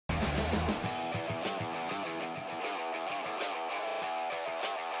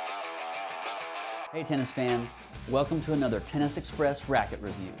Hey tennis fans, welcome to another Tennis Express racket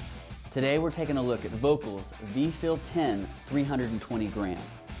review. Today we're taking a look at Volkl's V-Feel 10 320 gram.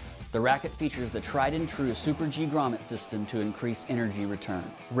 The racket features the tried and true Super G grommet system to increase energy return.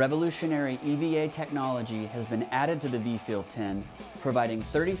 Revolutionary EVA technology has been added to the V-Feel 10, providing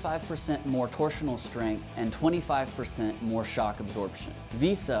 35% more torsional strength and 25% more shock absorption.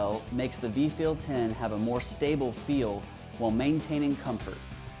 VCell makes the V-Feel 10 have a more stable feel while maintaining comfort.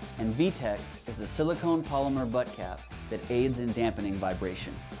 And VTex is a silicone polymer butt cap that aids in dampening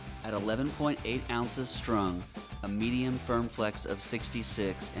vibrations. At 11.8 ounces strung, a medium firm flex of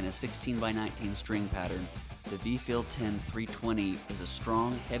 66 and a 16x19 string pattern, the V-Feel 10 320 is a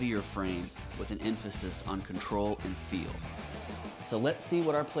strong, heavier frame with an emphasis on control and feel. So let's see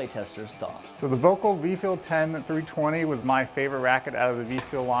what our playtesters thought. So the Volkl V-Feel 10 320 was my favorite racket out of the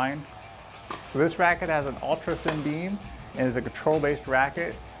V-Feel line. So this racket has an ultra thin beam and is a control-based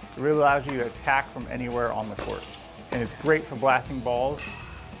racket. It really allows you to attack from anywhere on the court. And it's great for blasting balls.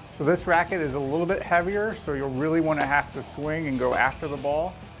 So this racket is a little bit heavier, so you'll really want to have to swing and go after the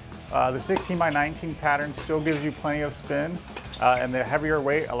ball. The 16x19 pattern still gives you plenty of spin, and the heavier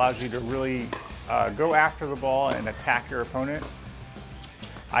weight allows you to really go after the ball and attack your opponent.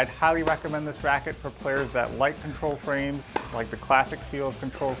 I'd highly recommend this racket for players that like control frames, like the classic feel of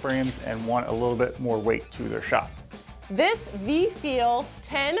control frames, and want a little bit more weight to their shot. This V-Feel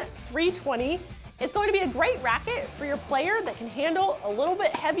 10 320 is going to be a great racket for your player that can handle a little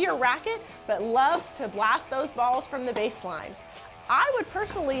bit heavier racket but loves to blast those balls from the baseline. I would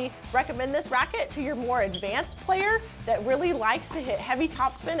personally recommend this racket to your more advanced player that really likes to hit heavy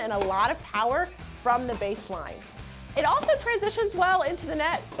topspin and a lot of power from the baseline. It also transitions well into the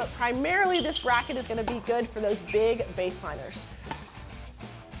net, but primarily this racket is going to be good for those big baseliners.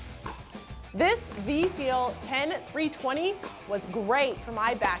 This V-Feel 10 320 was great for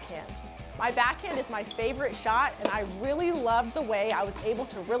my backhand. My backhand is my favorite shot, and I really loved the way I was able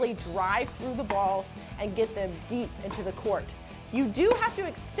to really drive through the balls and get them deep into the court. You do have to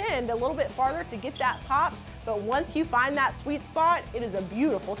extend a little bit farther to get that pop, but once you find that sweet spot, it is a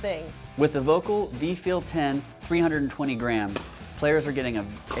beautiful thing. With the Volkl V-Feel 10 320 gram, players are getting a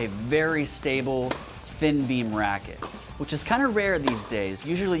very stable, thin beam racket, which is kind of rare these days.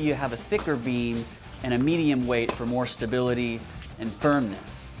 Usually you have a thicker beam and a medium weight for more stability and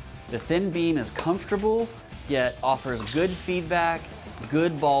firmness. The thin beam is comfortable, yet offers good feedback,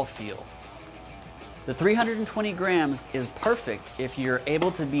 good ball feel. The 320 grams is perfect if you're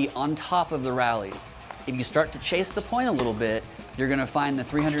able to be on top of the rallies. If you start to chase the point a little bit, you're gonna find the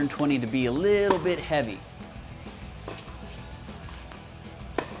 320 to be a little bit heavy.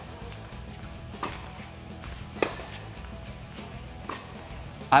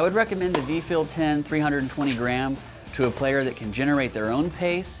 I would recommend the V-Feel 10 320 gram to a player that can generate their own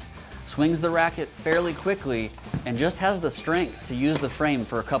pace, swings the racket fairly quickly, and just has the strength to use the frame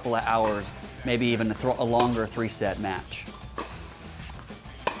for a couple of hours, maybe even a longer 3-set match.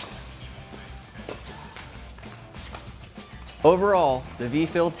 Overall, the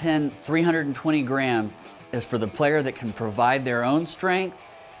V-Feel 10 320 gram is for the player that can provide their own strength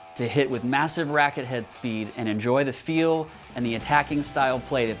to hit with massive racket head speed and enjoy the feel and the attacking style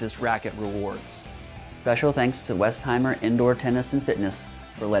play that this racket rewards. Special thanks to Westheimer Indoor Tennis and Fitness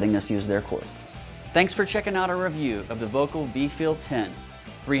for letting us use their courts. Thanks for checking out our review of the Volkl V-Feel 10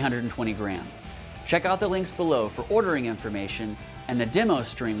 320 gram. Check out the links below for ordering information and the demo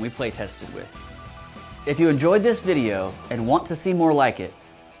string we play tested with. If you enjoyed this video and want to see more like it,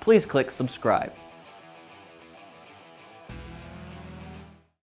 please click subscribe.